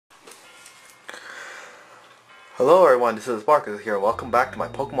Hello everyone, this is Marcus here. Welcome back to my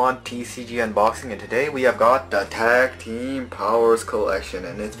Pokemon TCG unboxing, and today we have got the Tag Team Powers Collection,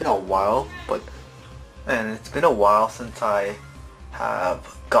 and it's been a while, since I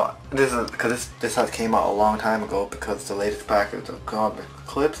have got this is because this has came out a long time ago because the latest pack is the comic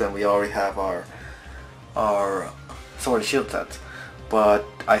clips, and we already have our Sword and Shield sets. But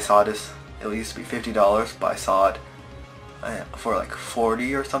I saw this. It used to be $50, but I saw it for like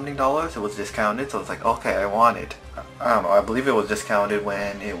 $40 or something dollars. It was discounted, so it's like, okay, I want it. I don't know, I believe it was discounted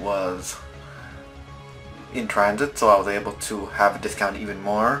when it was in transit, so I was able to have it discounted even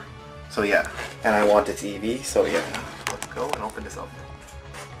more. So yeah, and I want this Eevee, so yeah, let's go and open this up.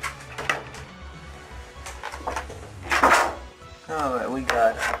 Alright, we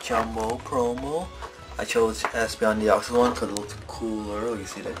got a Jumbo promo. I chose Espeon and Deoxys one because it looks cooler. You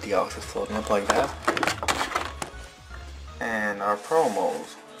see that Deoxys floating up like that. And our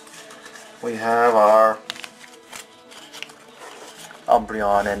promos. We have our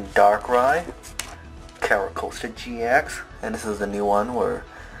Umbreon and Darkrai, Caracosta GX, and this is the new one where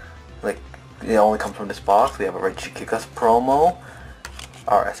like it only comes from this box. We have a Regigigas promo,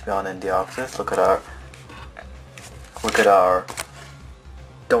 our Espeon and Deoxys. Look at our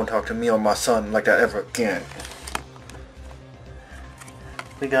 "Don't talk to me or my son like that ever again."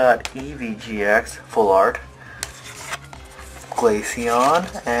 We got Eevee GX full art,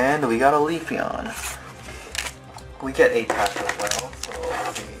 Glaceon, and we got a Leafeon. We get a pack as well, so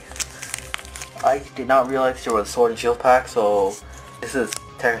let's see. I did not realize there was a Sword and Shield pack, so this is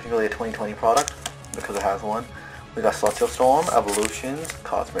technically a 2020 product because it has one. We got Celestial Storm, Evolutions,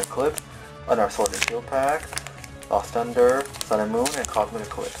 Cosmic Eclipse, another Sword and Shield pack, Lost Thunder, Sun and Moon, and Cosmic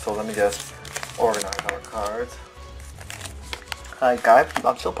Eclipse. So let me just organize our cards. Hi guys,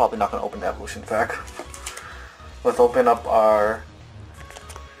 I'm still probably not going to open the Evolution pack. Let's open up our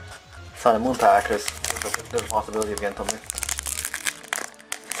Sun and Moon pack. There's a possibility of getting something.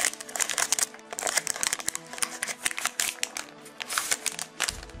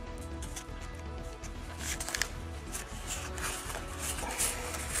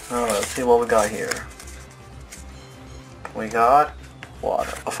 Alright, let's see what we got here. We got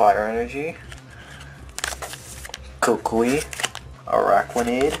water, a Fire Energy, Kukui,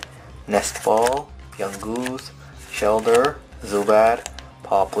 Araquanid, Nestball, Young Goose, Shelder, Zubat,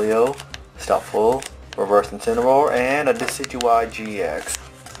 Poplio, Stuffle, Reverse Incineroar, and a Decidueye GX.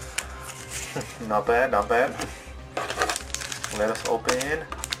 Not bad, not bad. Let us open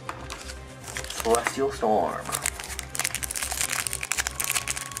Celestial Storm.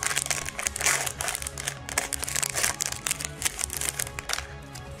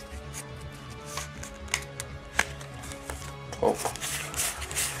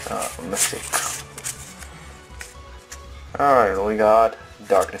 Mistake. Alright, we got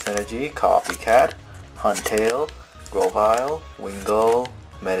Darkness Energy, Copycat, Huntail, Grovyle, Wingull,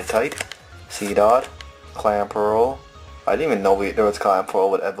 Meditite, Seedot, Clamperl. I didn't even know there was Clamperl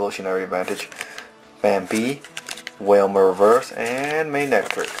with Evolutionary Advantage. Vampy, Whalmer Reverse, and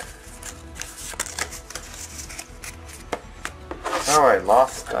Manectric. Alright,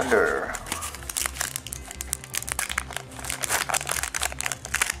 Lost Thunder.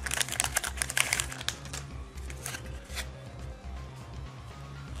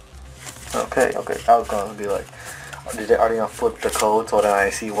 Okay, I was gonna be like, are they gonna flip the code so that I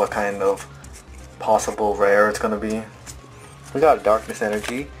see what kind of possible rare it's gonna be? We got Darkness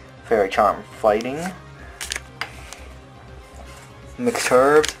Energy, Fairy Charm Fighting, Mixed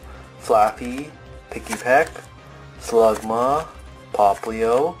Herbs, Flappy, Picky Peck, Slugma,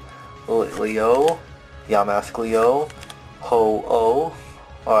 Poplio, Leo, Yamask-Leo, Ho-Oh,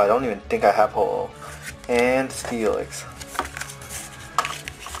 oh, I don't even think I have Ho-Oh, and Steelix.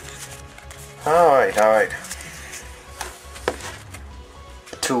 Alright.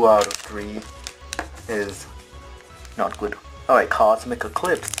 2 out of 3 is not good. Alright, Cosmic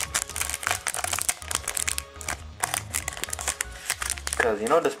Eclipse. Because you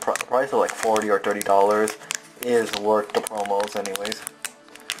know this price of like $40 or $30 is worth the promos anyways.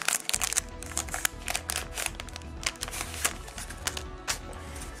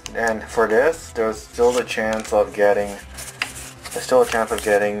 And for this, there's still a chance of getting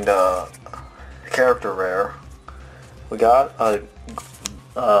the character rare. We got a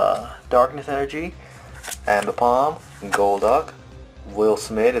Darkness Energy, Ambipom, Golduck, Will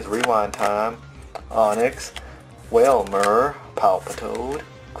Smith is Rewind Time, Onyx, Whalmer, Palpitoad,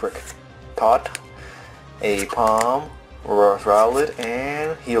 Kricketot, Apom, Reverse Rowlet,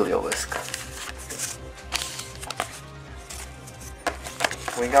 and Heliolisk.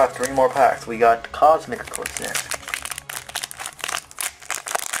 We got 3 more packs. We got Cosmic Eclipse next.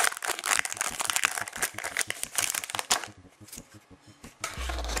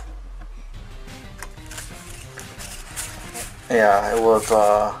 Yeah, it was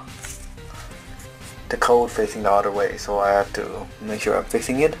the code facing the other way, so I have to make sure I'm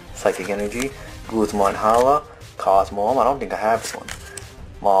fixing it. Psychic Energy, Guzman Hala, Cosmom, I don't think I have this one.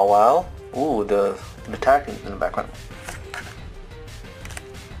 Mawile, ooh, the tag team in the background.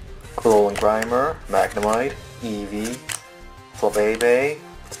 Glowing Grimer, Magnemite, Eevee, Flabébé,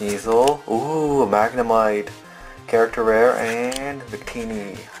 Sneasel, ooh, a Magnemite character rare, and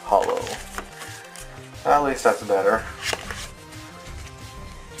Victini Hollow. At least that's better.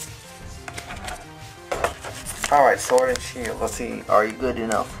 Alright, Sword and Shield. Let's see, are you good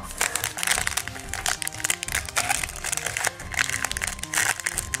enough?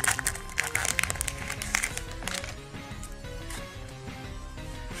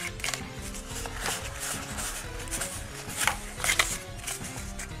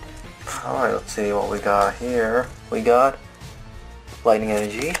 Alright, let's see what we got here. We got Lightning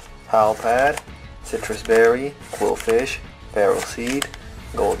Energy, Howlpad, Citrus Berry, Quillfish, Barrel Seed,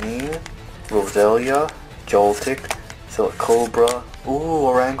 Goldeen, Roselia, Joltik, Silicobra, ooh,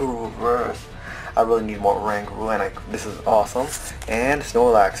 Oranguru reverse. I really need more Oranguru, and this is awesome. And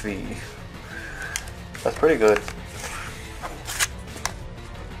Snorlax V. That's pretty good.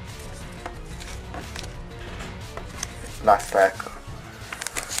 Last pack.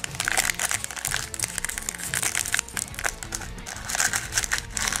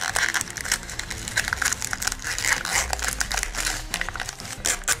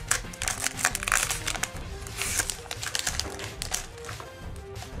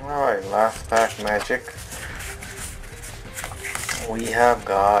 Alright, last pack magic. We have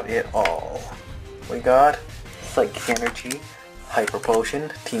got it all. We got Psychic Energy, Hyper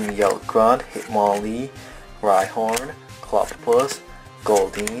Potion, Team Yellow Grunt, Hitmonlee, Rhyhorn, Cloptopus,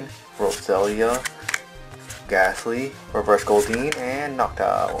 Goldeen, Roselia, Ghastly, Reverse Goldeen, and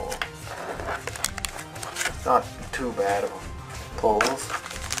Noctowl. Not too bad of pulls.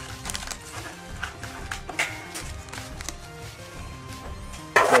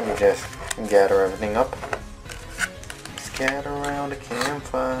 Let me just gather everything up. Scatter around the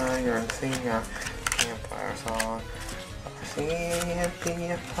campfire and sing a campfire song. See it be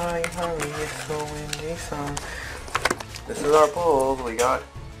a fire, hurry, it's so windy song. This is our pulls. We got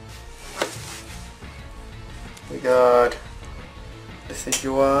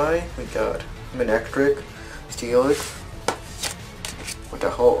Decidueye, we got Manectric, Steelix, with the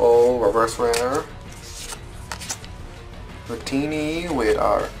Ho-Oh reverse rare. Victini with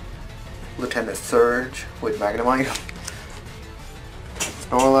our Lieutenant Surge with Magnemite.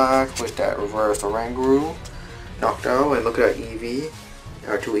 Snorlax with that reverse Oranguru. Noctowl, and look at that Eevee.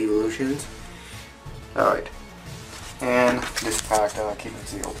 Our two evolutions. Alright. And this pack I keep it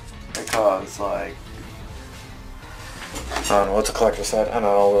sealed. Because, like, I don't know, it's a collector set, and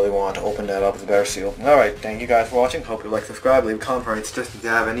I don't really want to open that up. It's better sealed. Alright, thank you guys for watching. Hope you like, subscribe, leave a comment, just if you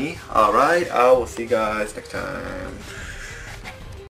have any. Alright, I will see you guys next time.